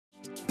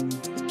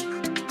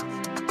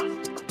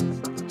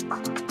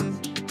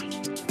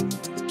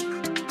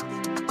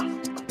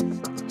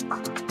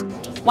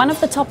One of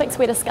the topics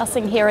we're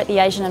discussing here at the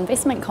Asian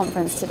Investment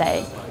Conference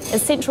today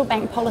is central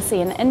bank policy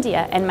in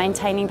India and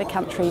maintaining the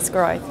country's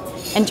growth.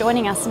 And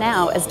joining us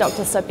now is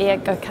Dr.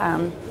 Subir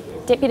Gokarn,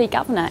 Deputy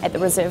Governor at the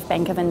Reserve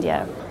Bank of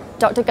India.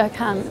 Dr.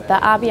 Gokarn, the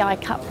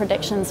RBI cut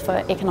predictions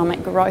for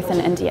economic growth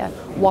in India.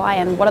 Why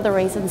and what are the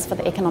reasons for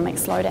the economic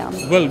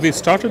slowdown? Well, we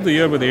started the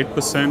year with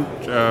 8%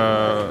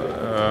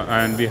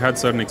 and we had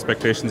certain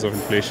expectations of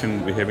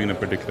inflation behaving in a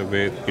particular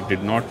way. It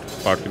did not,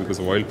 partly because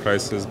of oil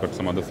prices, but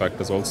some other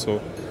factors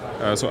also.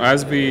 So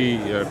as we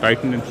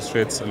tightened interest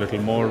rates a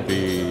little more,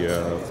 we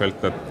felt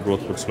that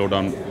growth would slow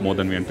down more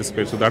than we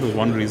anticipated. So that was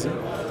one reason.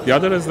 The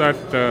other is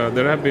that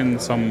there have been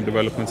some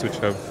developments which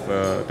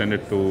have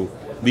tended to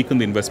weaken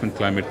the investment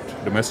climate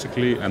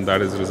domestically, and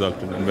that has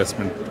resulted in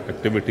investment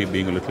activity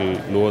being a little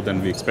lower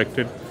than we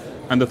expected.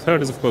 And the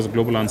third is, of course,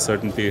 global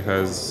uncertainty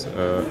has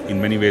in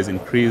many ways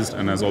increased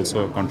and has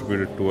also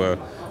contributed to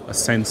a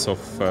sense of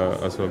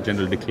a sort of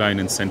general decline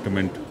in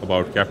sentiment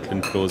about capital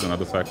inflows and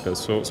other factors.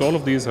 So all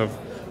of these have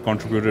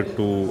contributed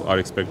to our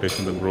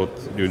expectation that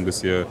growth during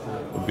this year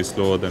would be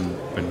slower than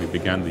when we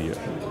began the year.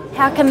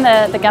 How can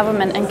the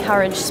government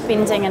encourage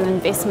spending and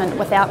investment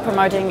without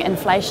promoting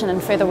inflation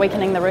and further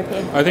weakening the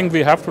rupee? I think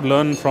we have to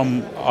learn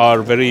from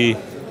our very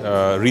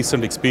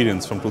recent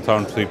experience from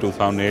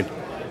 2003-2008.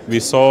 We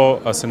saw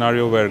a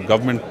scenario where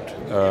government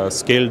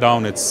scaled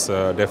down its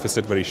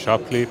deficit very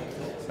sharply.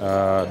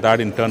 That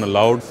in turn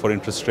allowed for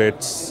interest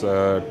rates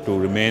to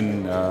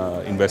remain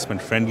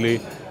investment friendly,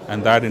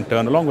 and that in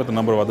turn, along with a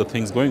number of other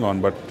things going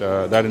on, but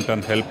that in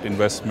turn helped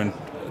investment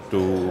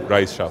to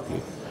rise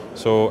sharply.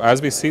 So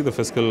as we see the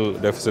fiscal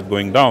deficit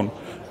going down,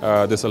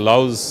 this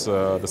allows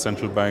the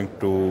central bank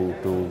to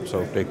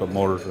sort of take a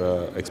more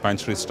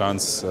expansionary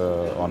stance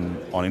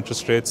on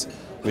interest rates,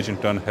 which in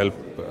turn help,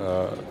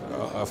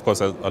 of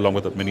course, along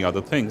with many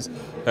other things,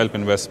 help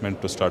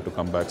investment to start to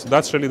come back. So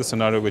that's really the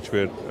scenario which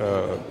we're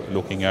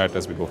looking at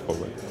as we go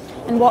forward.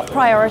 And what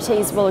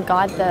priorities will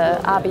guide the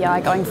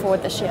RBI going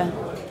forward this year?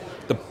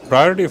 The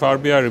priority of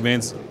RBI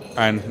remains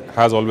and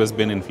has always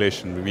been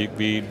inflation.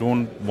 We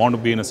don't want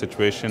to be in a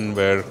situation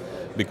where,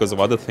 because of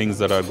other things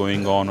that are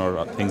going on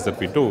or things that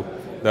we do,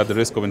 that the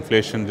risk of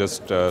inflation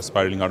just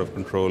spiraling out of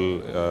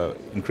control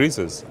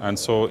increases. And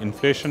so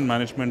inflation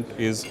management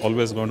is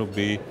always going to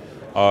be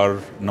our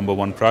number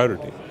one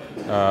priority.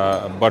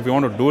 But we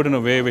want to do it in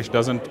a way which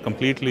doesn't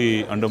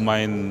completely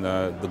undermine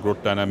the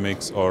growth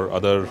dynamics or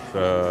other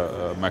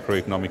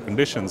macroeconomic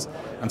conditions.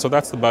 And so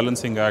that's the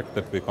balancing act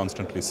that we're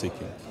constantly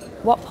seeking.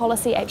 What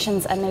policy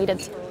actions are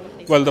needed?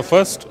 Well, the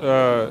first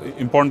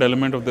important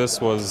element of this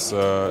was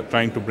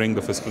trying to bring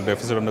the fiscal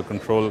deficit under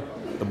control.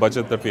 The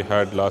budget that we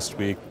had last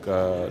week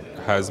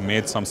has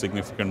made some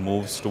significant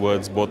moves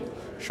towards both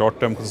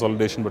short-term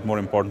consolidation, but more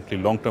importantly,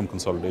 long-term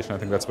consolidation. I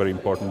think that's very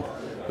important.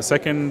 The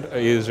second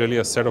is really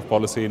a set of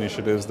policy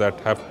initiatives that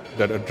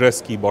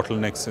address key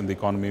bottlenecks in the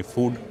economy.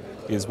 Food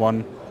is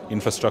one,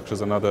 infrastructure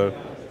is another,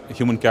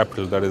 human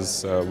capital, that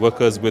is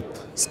workers with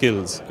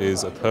skills,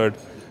 is a third.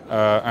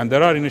 And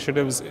there are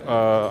initiatives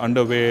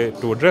underway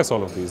to address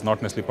all of these,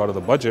 not necessarily part of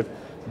the budget,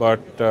 but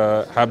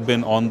have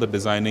been on the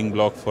designing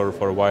block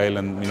for a while,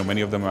 and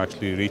many of them have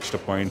actually reached a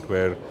point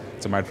where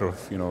it's a matter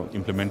of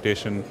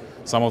implementation.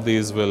 Some of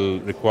these will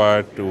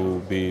require to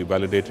be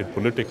validated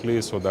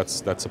politically, so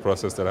that's a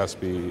process that has to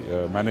be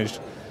managed.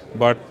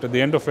 But at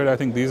the end of it, I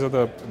think these are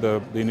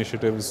the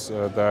initiatives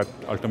that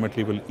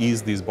ultimately will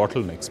ease these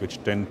bottlenecks,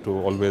 which tend to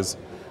always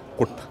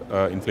put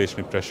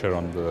inflationary pressure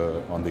on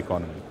the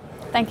economy.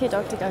 Thank you,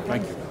 Dr. Gokarn.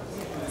 Thank you.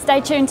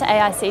 Stay tuned to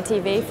AIC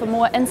TV for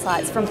more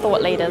insights from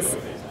thought leaders.